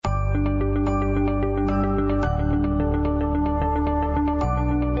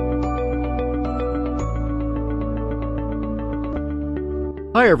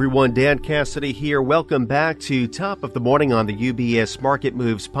Hi everyone, Dan Cassidy here. Welcome back to Top of the Morning on the UBS Market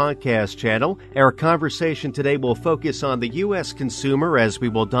Moves podcast channel. Our conversation today will focus on the US consumer as we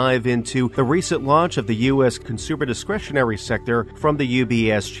will dive into the recent launch of the US Consumer Discretionary sector from the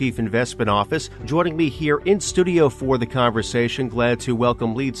UBS Chief Investment Office. Joining me here in studio for the conversation, glad to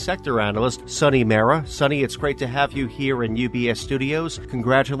welcome lead sector analyst Sunny Mehra. Sunny, it's great to have you here in UBS studios.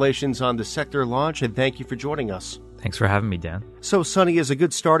 Congratulations on the sector launch and thank you for joining us. Thanks for having me, Dan. So, Sunny, as a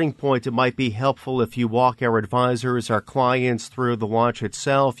good starting point, it might be helpful if you walk our advisors, our clients through the launch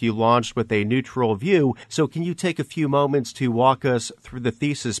itself. You launched with a neutral view. So can you take a few moments to walk us through the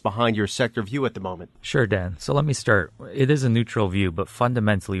thesis behind your sector view at the moment? Sure, Dan. So let me start. It is a neutral view, but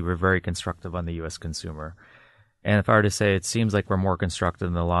fundamentally, we're very constructive on the U.S. consumer. And if I were to say, it seems like we're more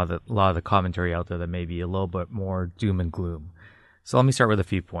constructive than a lot of the commentary out there that may be a little bit more doom and gloom. So let me start with a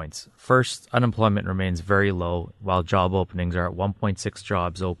few points. First, unemployment remains very low, while job openings are at 1.6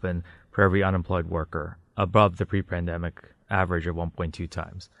 jobs open per every unemployed worker, above the pre-pandemic average of 1.2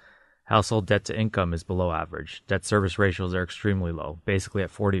 times. Household debt to income is below average. Debt service ratios are extremely low, basically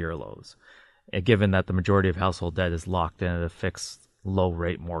at 40-year lows, given that the majority of household debt is locked in at a fixed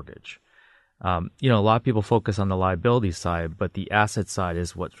low-rate mortgage. A lot of people focus on the liability side, but the asset side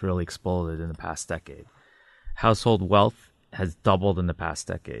is what's really exploded in the past decade. Household wealth has doubled in the past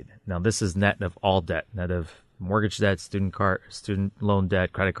decade. Now, this is net of all debt, net of mortgage debt, student loan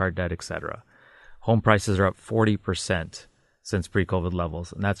debt, credit card debt, etc. Home prices are up 40% since pre-COVID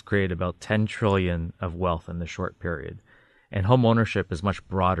levels, and that's created about $10 trillion of wealth in the short period. And home ownership is much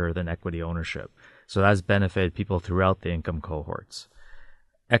broader than equity ownership, so that's benefited people throughout the income cohorts.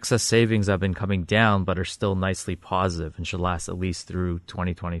 Excess savings have been coming down, but are still nicely positive and should last at least through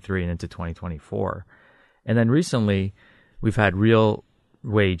 2023 and into 2024. And then recently, we've had real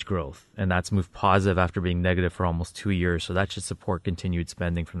wage growth, and that's moved positive after being negative for almost 2 years. So that should support continued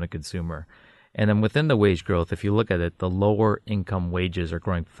spending from the consumer. And then within the wage growth, if you look at it, the lower income wages are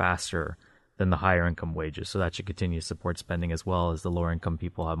growing faster than the higher income wages. So that should continue to support spending as well, as the lower income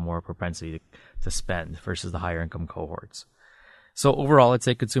people have more propensity to spend versus the higher income cohorts. So overall, I'd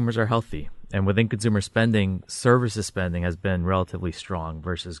say consumers are healthy. And within consumer spending, services spending has been relatively strong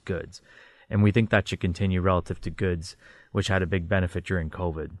versus goods. And we think that should continue relative to goods, which had a big benefit during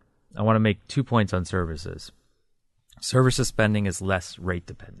COVID. I want to make 2 points on services. Services spending is less rate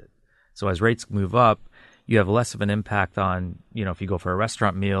dependent. So as rates move up, you have less of an impact on, if you go for a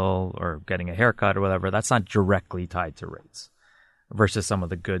restaurant meal or getting a haircut or whatever, that's not directly tied to rates versus some of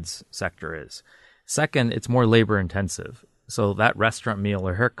the goods sector is. Second, it's more labor intensive. So that restaurant meal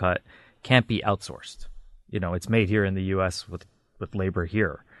or haircut can't be outsourced. It's made here in the U.S. with labor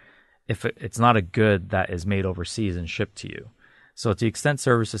here. If it's not a good that is made overseas and shipped to you. So to the extent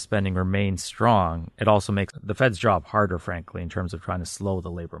services spending remains strong, it also makes the Fed's job harder, frankly, in terms of trying to slow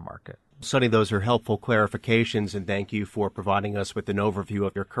the labor market. Sunny, those are helpful clarifications, and thank you for providing us with an overview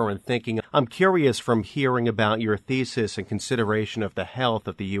of your current thinking. I'm curious, from hearing about your thesis and consideration of the health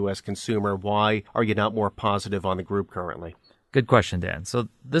of the U.S. consumer, why are you not more positive on the group currently? Good question, Dan. So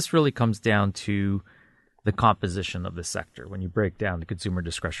this really comes down to the composition of the sector when you break down the consumer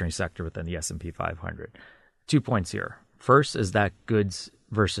discretionary sector within the S&P 500. 2 points here. First is that goods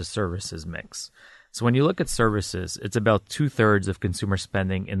versus services mix. So when you look at services, it's about 2/3 of consumer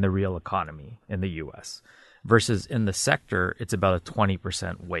spending in the real economy in the U.S. versus in the sector, it's about a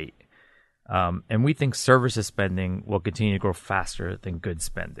 20% weight. And we think services spending will continue to grow faster than goods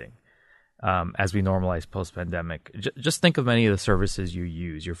spending as we normalize post-pandemic. Just think of many of the services you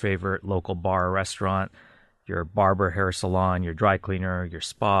use, your favorite local bar or restaurant, your barber, hair salon, your dry cleaner, your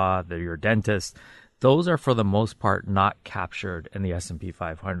spa, your dentist. Those are for the most part not captured in the S&P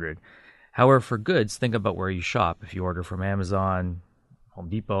 500. However, for goods, think about where you shop. If you order from Amazon, Home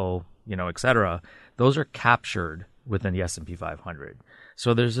Depot, etc., those are captured within the S&P 500.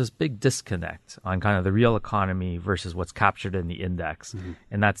 So there's this big disconnect on kind of the real economy versus what's captured in the index. Mm-hmm.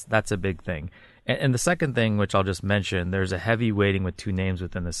 And that's a big thing. And the second thing, which I'll just mention, there's a heavy weighting with two names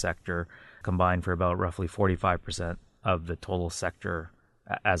within the sector, combined for about roughly 45% of the total sector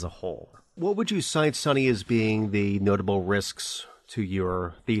as a whole. What would you cite, Sunny, as being the notable risks to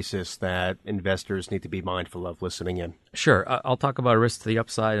your thesis that investors need to be mindful of listening in? Sure. I'll talk about risk to the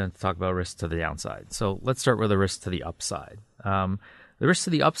upside and talk about risk to the downside. So let's start with the risk to the upside. The risk to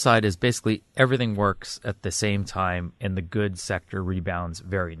the upside is basically everything works at the same time and the goods sector rebounds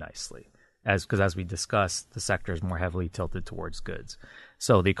very nicely. Because as we discussed, the sector is more heavily tilted towards goods.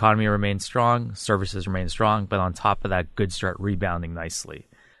 So the economy remains strong, services remain strong, but on top of that, goods start rebounding nicely.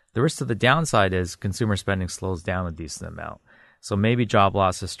 The risk to the downside is consumer spending slows down a decent amount. So maybe job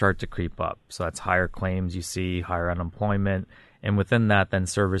losses start to creep up. So that's higher claims you see, higher unemployment, And within that, then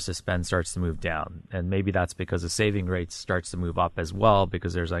services spend starts to move down. And maybe that's because the saving rate starts to move up as well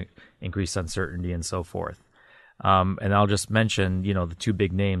because there's like increased uncertainty and so forth. And I'll just mention, the two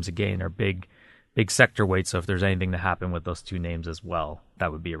big names again are big sector weights. So if there's anything to happen with those two names as well,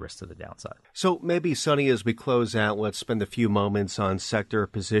 that would be a risk to the downside. So maybe, Sunny, as we close out, let's spend a few moments on sector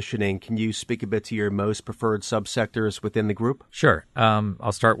positioning. Can you speak a bit to your most preferred subsectors within the group? Sure.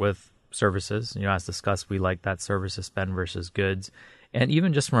 I'll start with services. As discussed, we like that services spend versus goods. And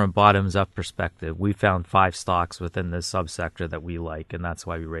even just from a bottoms-up perspective, we found 5 stocks within this subsector that we like, and that's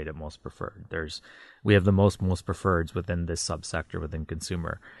why we rate it most preferred. We have the most preferreds within this subsector within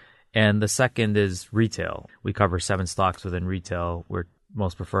consumer. And the second is retail. We cover 7 stocks within retail. We're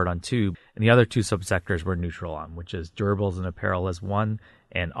most preferred on 2. And the other 2 subsectors we're neutral on, which is durables and apparel as one,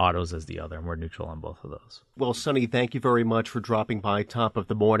 and autos as the other, and we're neutral on both of those. Well, Sunny, thank you very much for dropping by top of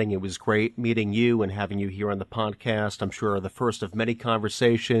the morning. It was great meeting you and having you here on the podcast. I'm sure the first of many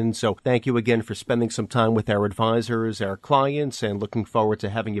conversations. So thank you again for spending some time with our advisors, our clients, and looking forward to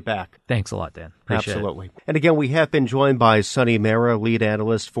having you back. Thanks a lot, Dan. Appreciate Absolutely. it. And again, we have been joined by Sunny Mehra, lead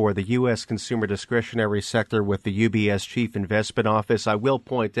analyst for the US Consumer Discretionary sector with the UBS Chief Investment Office. I will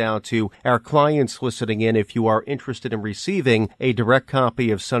point out to our clients listening in, if you are interested in receiving a direct copy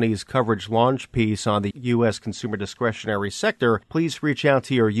of Sunny's coverage launch piece on the U.S. Consumer Discretionary sector, please reach out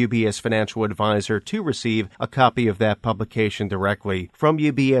to your UBS financial advisor to receive a copy of that publication directly. From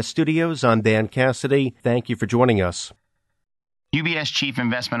UBS Studios, I'm Dan Cassidy. Thank you for joining us. UBS Chief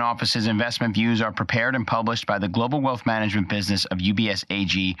Investment Office's investment views are prepared and published by the global wealth management business of UBS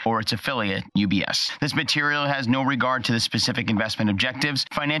AG or its affiliate, UBS. This material has no regard to the specific investment objectives,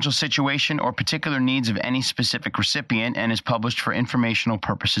 financial situation, or particular needs of any specific recipient and is published for informational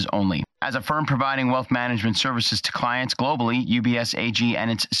purposes only. As a firm providing wealth management services to clients globally, UBS AG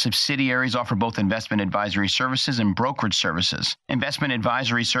and its subsidiaries offer both investment advisory services and brokerage services. Investment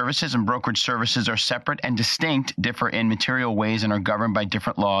advisory services and brokerage services are separate and distinct, differ in material ways, and are governed by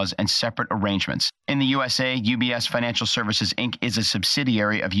different laws and separate arrangements. In the USA, UBS Financial Services, Inc. is a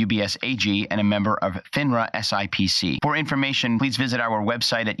subsidiary of UBS AG and a member of FINRA SIPC. For information, please visit our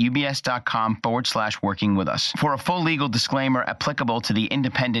website at ubs.com/working with us. For a full legal disclaimer applicable to the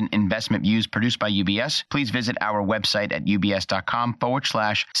independent investment views produced by UBS, please visit our website at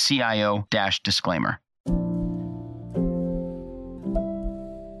ubs.com/CIO-disclaimer.